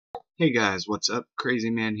Hey guys, what's up? Crazy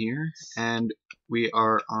Man here, and we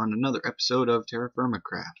are on another episode of Terra Firma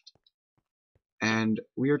Craft. And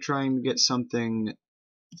we are trying to get something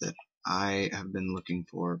that I have been looking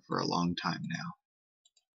for a long time now.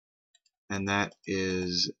 And that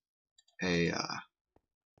is I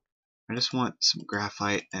just want some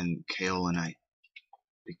graphite and kaolinite,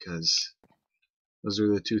 because those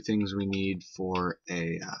are the two things we need for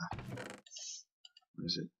what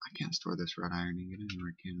is it? I can't store this wrought iron ingot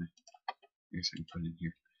anywhere, can I? I guess I can put it in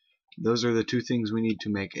here. Those are the two things we need to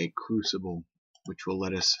make a crucible, which will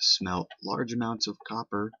let us smelt large amounts of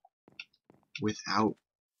copper without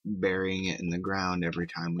burying it in the ground every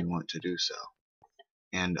time we want to do so,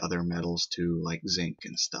 and other metals too, like zinc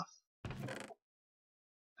and stuff.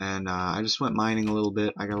 And I just went mining a little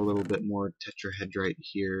bit. I got a little bit more tetrahedrite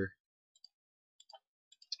here,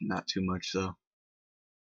 not too much though.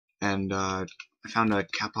 And I found a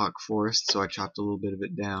kapok forest, so I chopped a little bit of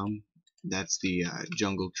it down. That's the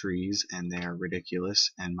jungle trees, and they are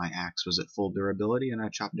ridiculous, and my axe was at full durability, and I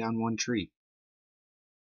chopped down one tree.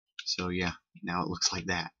 So yeah, now it looks like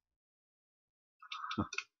that.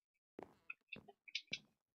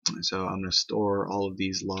 So I'm going to store all of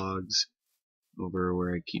these logs over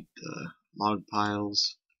where I keep the log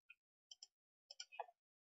piles.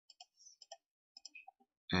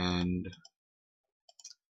 And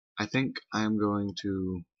I think I'm going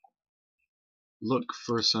to look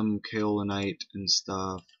for some kaolinite and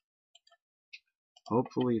stuff.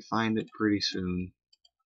 Hopefully find it pretty soon.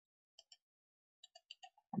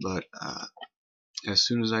 But as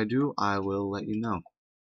soon as I do, I will let you know.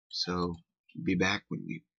 So be back when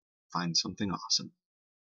we find something awesome.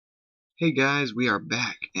 Hey guys, we are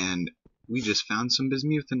back, and we just found some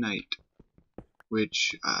bismuthinite,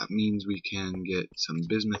 which means we can get some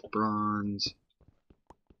bismuth bronze,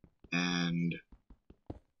 and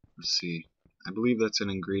let's see, I believe that's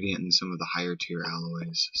an ingredient in some of the higher tier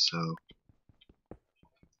alloys, so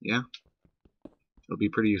yeah, it'll be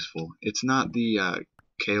pretty useful. It's not the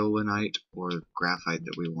kaolinite or graphite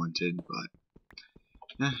that we wanted,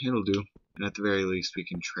 but it'll do, and at the very least we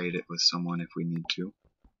can trade it with someone if we need to.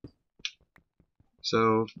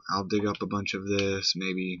 So I'll dig up a bunch of this,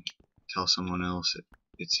 maybe tell someone else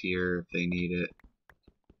it's here if they need it,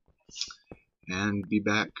 and be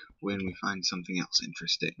back when we find something else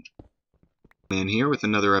interesting. Man here with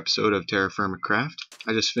another episode of Terra Firma Craft.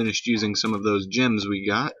 I just finished using some of those gems we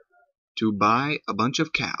got to buy a bunch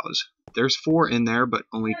of cows. There's 4 in there, but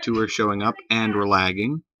only 2 are showing up, and we're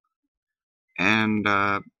lagging. And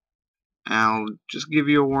I'll just give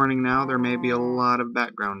you a warning now, there may be a lot of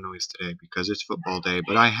background noise today because it's football day,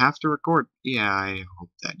 but I have to record. Yeah, I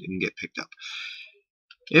hope that didn't get picked up.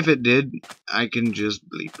 If it did, I can just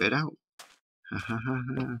bleep it out.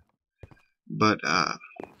 But,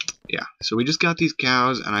 yeah, so we just got these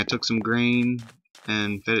cows, and I took some grain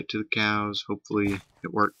and fed it to the cows. Hopefully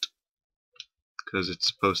it worked, because it's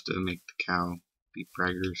supposed to make the cow be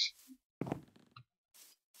preggers.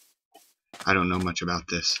 I don't know much about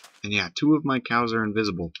this. And yeah, 2 of my cows are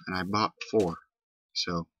invisible, and I bought 4.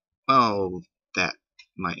 So, well, that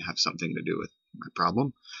might have something to do with my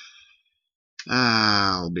problem.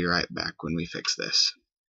 I'll be right back when we fix this.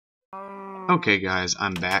 Okay guys,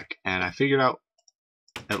 I'm back, and I figured out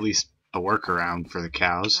at least a workaround for the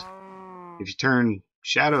cows. If you turn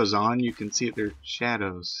shadows on, you can see their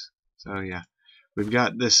shadows. So yeah, we've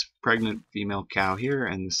got this pregnant female cow here,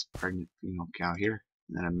 and this pregnant female cow here.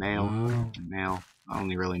 And then a male, and a male. I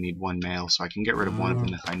only really need 1 male, so I can get rid of one of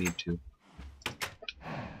them if I need to.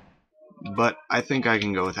 But I think I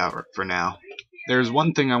can go without it for now. There's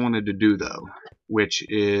one thing I wanted to do though, which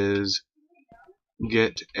is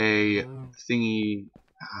get a thingy,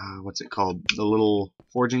 what's it called? The little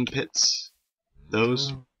forging pits.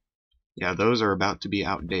 Those? Yeah, those are about to be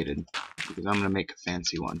outdated, because I'm going to make a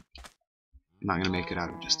fancy one. I'm not going to make it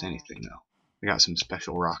out of just anything though. I got some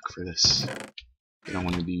special rock for this. I don't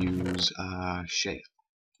want to use shale.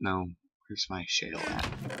 No, where's my shale at?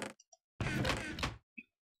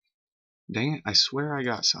 Dang it, I swear I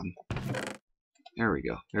got some. There we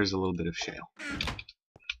go. There's a little bit of shale.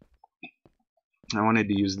 I wanted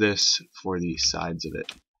to use this for the sides of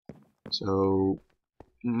it. So,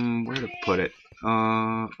 where to put it?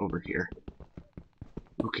 Over here.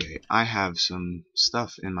 Okay, I have some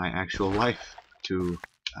stuff in my actual life to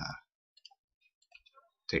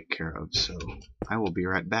take care of, so I will be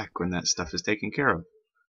right back when that stuff is taken care of.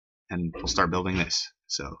 And we'll start building this.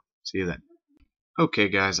 So, see you then. Okay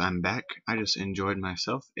guys, I'm back. I just enjoyed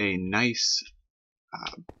myself a nice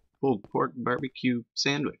pulled pork barbecue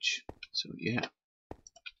sandwich. So yeah.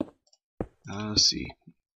 Let's see.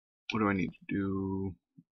 What do I need to do?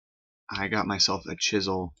 I got myself a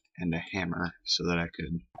chisel and a hammer so that I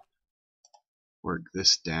could work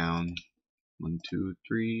this down. 1, 2,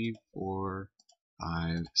 3, 4,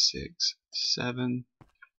 5, 6, 7.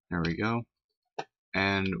 There we go.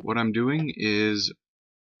 And what I'm doing is,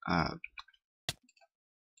 oh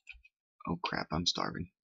crap, I'm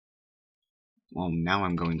starving. Well, now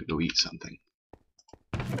I'm going to go eat something.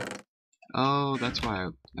 Oh, that's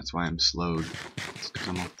why I'm slowed. It's because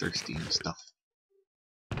I'm all thirsty and stuff.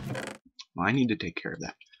 Well, I need to take care of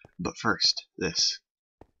that. But first, this.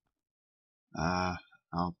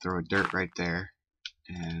 I'll throw a dirt right there,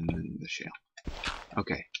 and then the shale.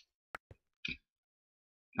 Okay.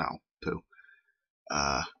 Oh, poo.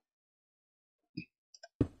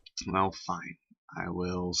 Well, fine. I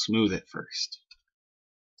will smooth it first.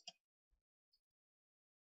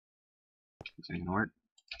 Is that gonna work?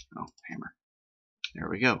 Oh, hammer. There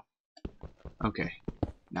we go. Okay.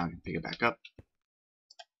 Now I can pick it back up.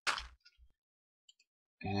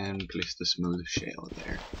 And place the smooth shale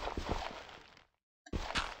there.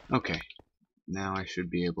 Okay. Now I should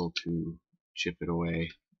be able to chip it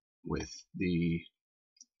away with the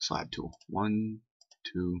slab tool. 1,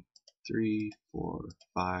 2, 3, 4,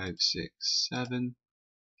 5, 6, 7.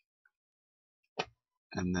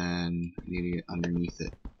 And then I need to get underneath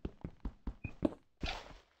it.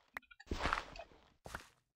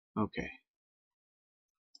 Okay.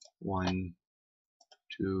 1,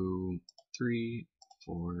 2, 3,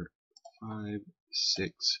 4, 5,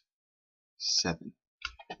 6, 7.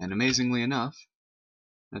 And amazingly enough,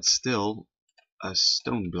 that's still a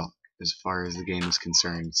stone block as far as the game is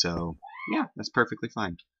concerned. So, yeah, that's perfectly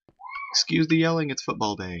fine. Excuse the yelling, it's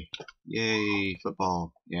football day. Yay,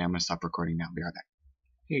 football. Yeah, I'm gonna stop recording now. Be right back.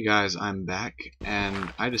 Hey guys, I'm back,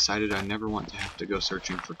 and I decided I never want to have to go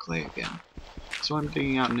searching for clay again. So I'm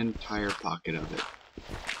digging out an entire pocket of it.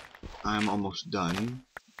 I'm almost done,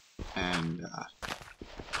 and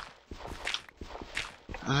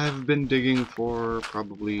I've been digging for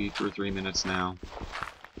probably 2 or 3 minutes now.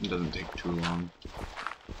 It doesn't take too long.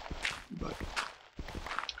 But,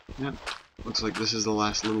 yeah, looks like this is the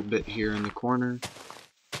last little bit here in the corner.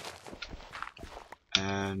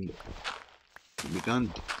 And we'll be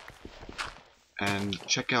done. And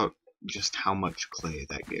check out just how much clay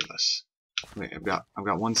that gave us. Wait, I've got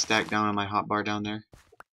 1 stack down on my hotbar down there.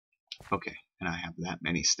 Okay, and I have that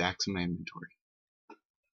many stacks in my inventory.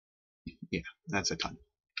 Yeah, that's a ton.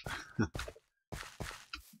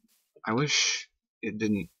 I wish it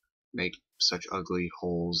didn't make such ugly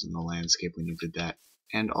holes in the landscape when you did that.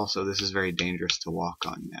 And also, this is very dangerous to walk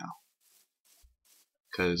on now.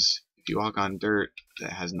 Because if you walk on dirt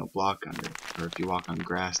that has no block under it, or if you walk on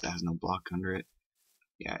grass that has no block under it,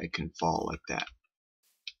 yeah, it can fall like that.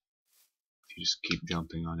 If you just keep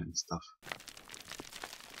jumping on it and stuff.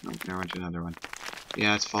 Oh, there went another one.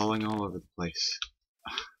 Yeah, it's falling all over the place.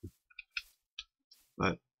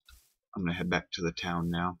 But I'm gonna head back to the town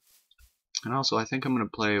now. And also, I think I'm gonna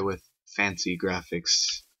play with fancy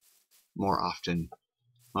graphics more often.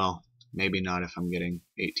 Well, maybe not if I'm getting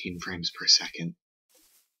 18 frames per second.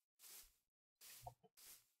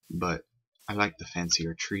 But I like the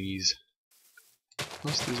fancier trees.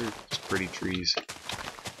 Plus, these are just pretty trees.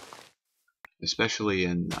 Especially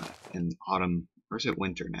in autumn, or is it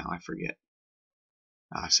winter now? I forget.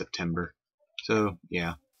 September. So,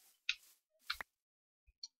 yeah.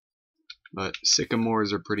 But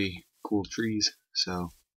sycamores are pretty cool trees,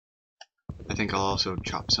 so I think I'll also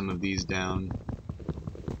chop some of these down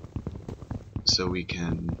so we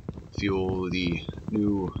can fuel the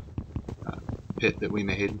new pit that we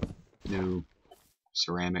made. New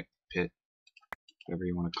ceramic pit, whatever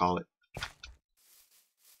you want to call it.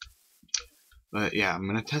 But yeah, I'm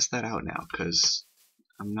gonna test that out now because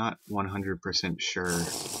I'm not 100% sure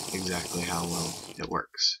exactly how well it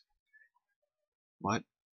works. What?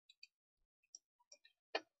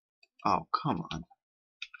 Oh, come on.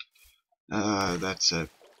 That's a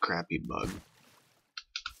crappy bug.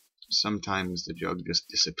 Sometimes the jug just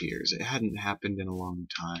disappears. It hadn't happened in a long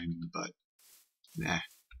time, but nah.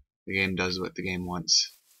 The game does what the game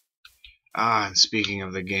wants. And speaking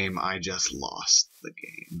of the game, I just lost the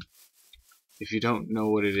game. If you don't know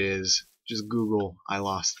what it is, just Google "I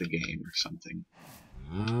lost the game" or something.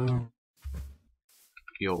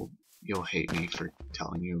 You'll hate me for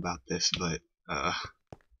telling you about this,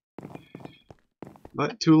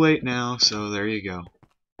 but too late now, so there you go.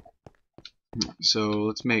 So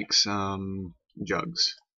let's make some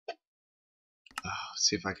jugs. Let's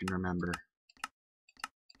see if I can remember.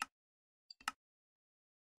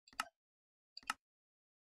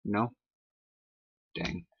 No?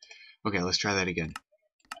 Dang. Okay, let's try that again.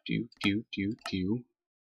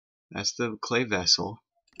 That's the clay vessel.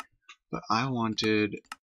 But I wanted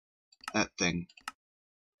that thing.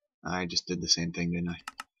 I just did the same thing, didn't I?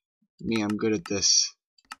 Me, I'm good at this.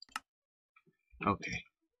 Okay.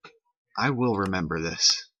 I will remember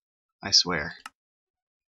this. I swear.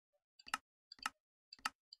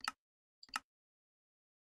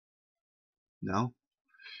 No?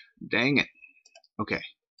 Dang it. Okay.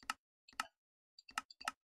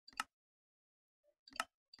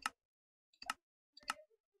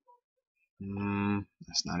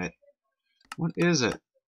 That's not it. What is it?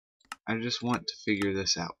 I just want to figure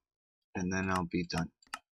this out, and then I'll be done.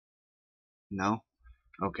 No?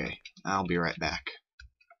 Okay. I'll be right back.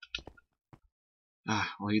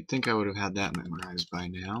 Well, you'd think I would have had that memorized by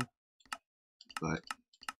now, but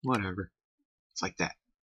whatever. It's like that.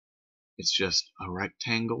 It's just a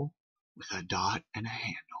rectangle with a dot and a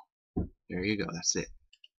handle. There you go, that's it.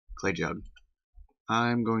 Clay jug.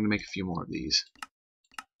 I'm going to make a few more of these.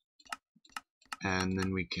 And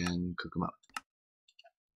then we can cook them up.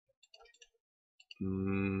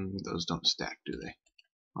 Those don't stack, do they?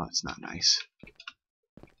 Oh, that's not nice.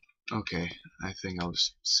 Okay, I think I'll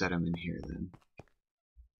just set them in here then.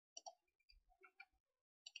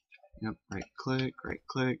 Yep, right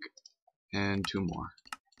click, and 2 more.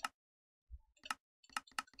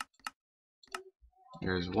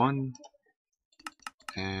 There's 1,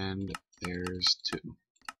 and there's 2.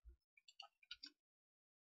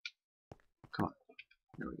 Come on,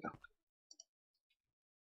 there we go.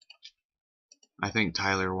 I think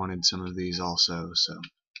Tyler wanted some of these also, so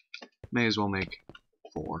may as well make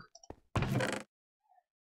 4.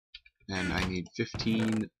 And I need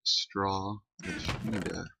 15 straw, which I need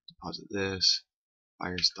to deposit this.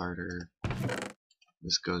 Fire starter.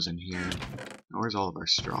 This goes in here. Now, where's all of our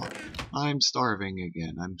straw? I'm starving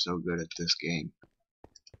again. I'm so good at this game.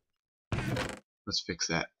 Let's fix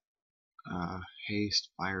that. Haste,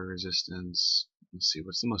 fire resistance. Let's see,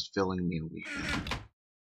 what's the most filling meal we have?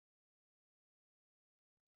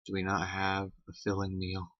 Do we not have a filling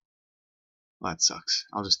meal? Well, that sucks.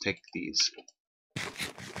 I'll just take these.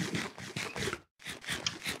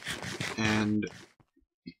 And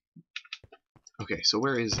okay, so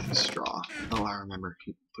where is that straw? Oh, I remember.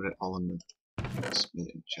 He put it all in the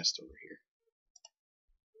smithing chest over here.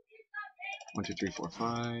 1, 2, 3, 4,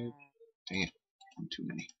 5. Dang it, I'm too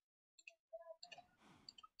many.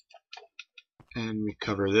 And we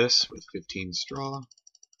cover this with 15 straw.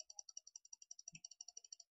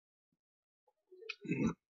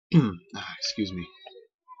 Excuse me.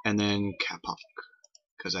 And then kapok,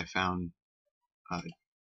 because I found a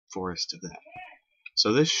forest of that.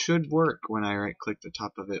 So this should work when I right-click the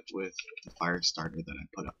top of it with the fire starter that I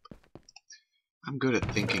put up. I'm good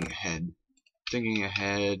at thinking ahead. Thinking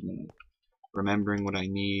ahead and remembering what I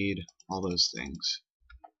need, all those things.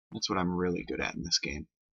 That's what I'm really good at in this game.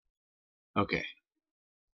 Okay.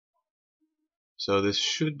 So this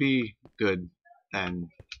should be good and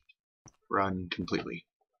run completely.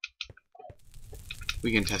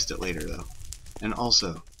 We can test it later though. And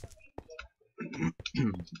also,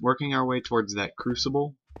 working our way towards that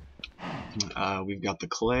crucible, we've got the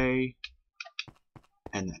clay,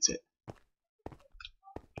 and that's it.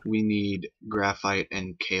 We need graphite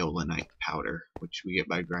and kaolinite powder, which we get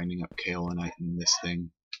by grinding up kaolinite in this thing.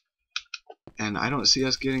 And I don't see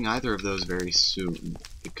us getting either of those very soon,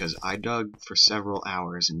 because I dug for several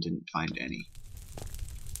hours and didn't find any.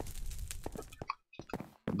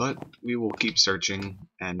 But we will keep searching,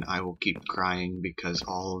 and I will keep crying because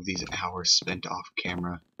all of these hours spent off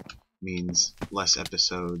camera means less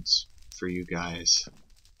episodes for you guys.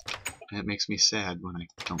 And it makes me sad when I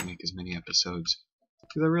don't make as many episodes,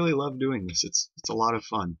 because I really love doing this. It's a lot of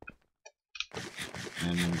fun.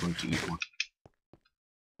 And I'm going to eat one.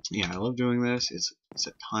 Yeah, I love doing this. It's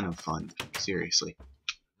a ton of fun, seriously.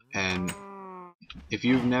 And if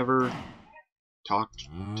you've never talked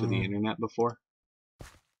to the internet before,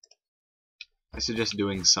 I suggest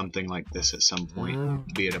doing something like this at some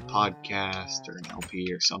point, be it a podcast or an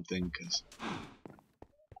LP or something, because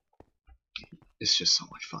it's just so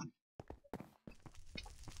much fun.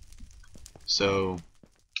 So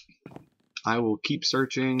I will keep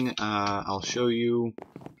searching. I'll show you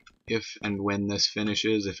if and when this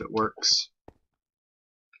finishes, if it works,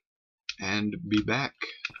 and be back.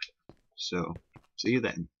 So see you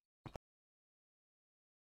then.